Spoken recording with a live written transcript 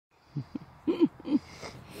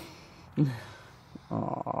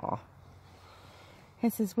Aww.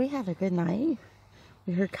 It says, we had a good night.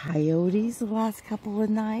 We heard coyotes the last couple of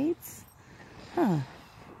nights. Huh.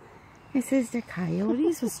 It says the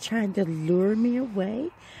coyotes was trying to lure me away,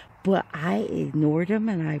 but I ignored them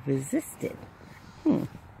and I resisted.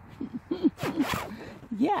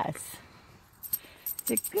 Yes.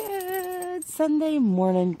 It's a good Sunday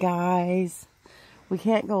morning, guys. We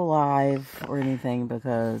can't go live or anything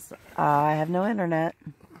because I have no internet.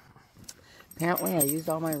 Apparently, I used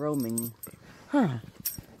all my roaming. Huh.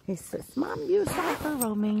 He says, Mom, use all for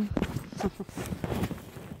roaming.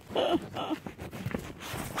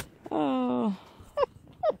 Oh.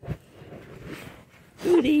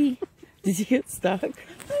 Booty. Did you get stuck? I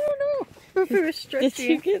don't know. If it was stretchy. Did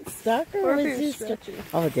you get stuck or was it you was stretchy?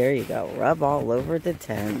 Oh, there you go. Rub all over the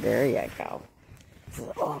tent. There you go.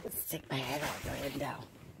 Oh, let's stick my head out the window.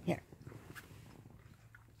 Here.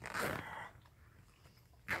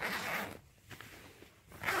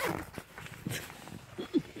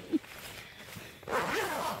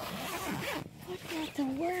 Look at the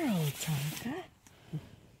world, Tonka.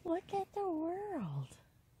 Look at the world.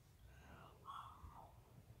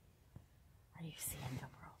 Are you seeing the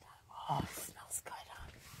world? Oh, it smells good, huh?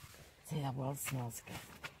 See, the world smells good.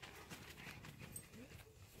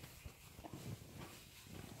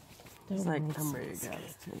 It's like, I'm ready to go.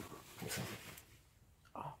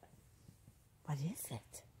 Oh, what is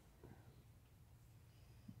it?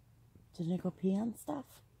 Did it go pee on stuff?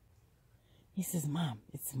 He says, Mom,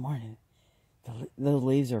 it's the morning. The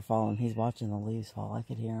leaves are falling. He's watching the leaves fall. I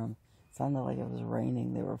could hear them. It sounded like it was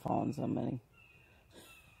raining. They were falling so many.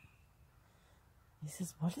 He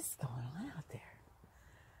says, what is going on out there?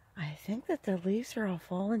 I think that the leaves are all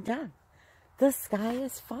falling down. The sky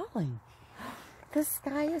is falling. The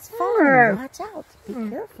sky is falling. Watch out. Be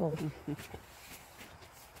careful.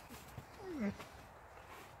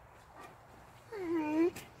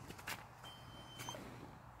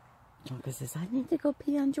 Tonka says, I need to go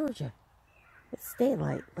pee on Georgia. It's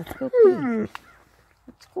daylight. Let's go pee.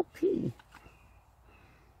 Let's go pee.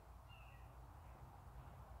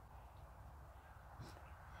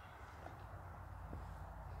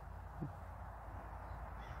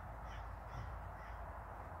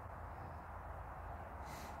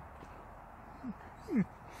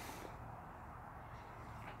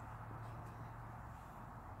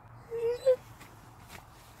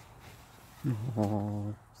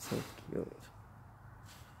 Oh, so cute.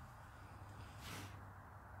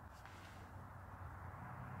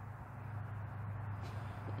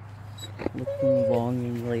 Looking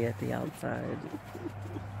longingly at the outside.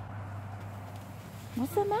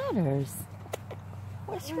 What's the matter?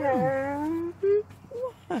 What's wrong?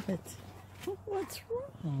 What? What's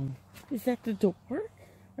wrong? Is that the door?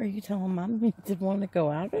 Are you telling Mom you didn't want to go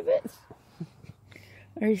out of it?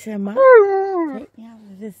 Are you saying, Mom, take me out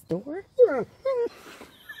of this door?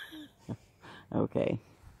 Okay.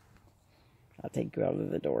 I'll take you out of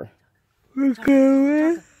the door. Let's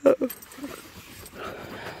go.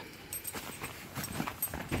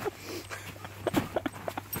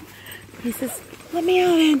 He says, let me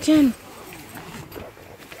out, Engine.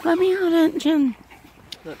 Let me out, Engine.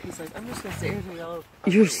 Look, he's like, I'm just going to sit here until y'all...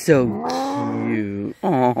 You're so cute.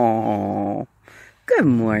 Aww. Good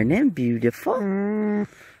morning, beautiful.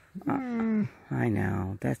 I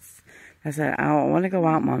know. That's it. I want to go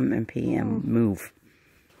out, Mom, and pee and move.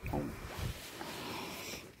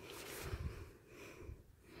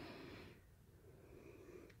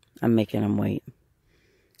 I'm making him wait.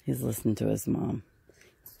 He's listening to his mom.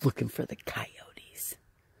 He's looking for the coyotes.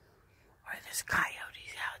 Or there's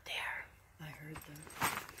coyotes out there. I heard them.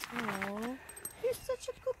 Aww. He's such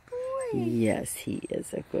a good boy. Yes, he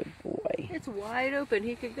is a good boy. It's wide open.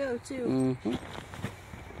 He could go, too. Mm-hmm.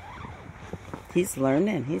 He's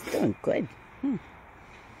learning. He's doing good.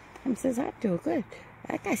 He says, I'm doing good.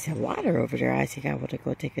 That guy said water over there. I think I want to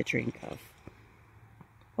go take a drink of.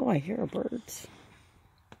 Oh, I hear birds.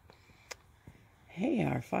 Hey,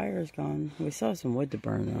 our fire's gone. We still have some wood to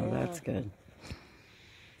burn, though. Yeah. That's good.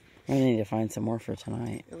 We need to find some more for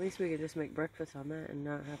tonight. At least we could just make breakfast on that and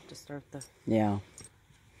not have to start the... Yeah.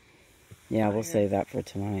 Yeah, we'll save that for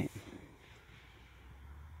tonight.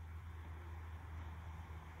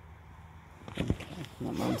 Okay.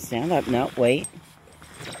 Let Mom stand up. No, wait.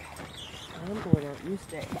 I'm going out. You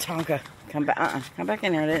stay. Tonka, come back. Come back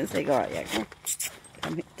in here. I didn't say go out yet.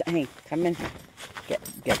 Come here. Hey, come in.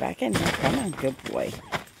 Get back in here. Come on, good boy.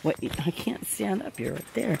 What? I can't stand up. You're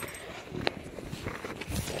right there.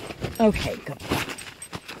 Okay, good boy.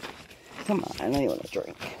 Come on. I know you want a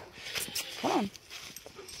drink. Come on.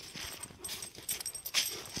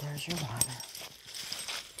 There's your water.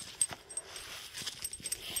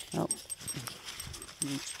 Oh,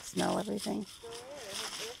 smell everything. Go ahead. I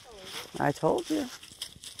have air colors. I told you.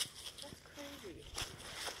 That's crazy.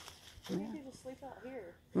 We need to sleep out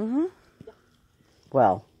here. Mm-hmm.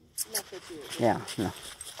 Well, Not that you. yeah, no.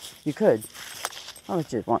 You could. Not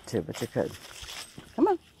that you'd want to, but you could. Come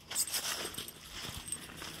on.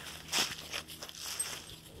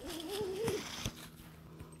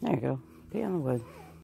 There you go. Be on the wood.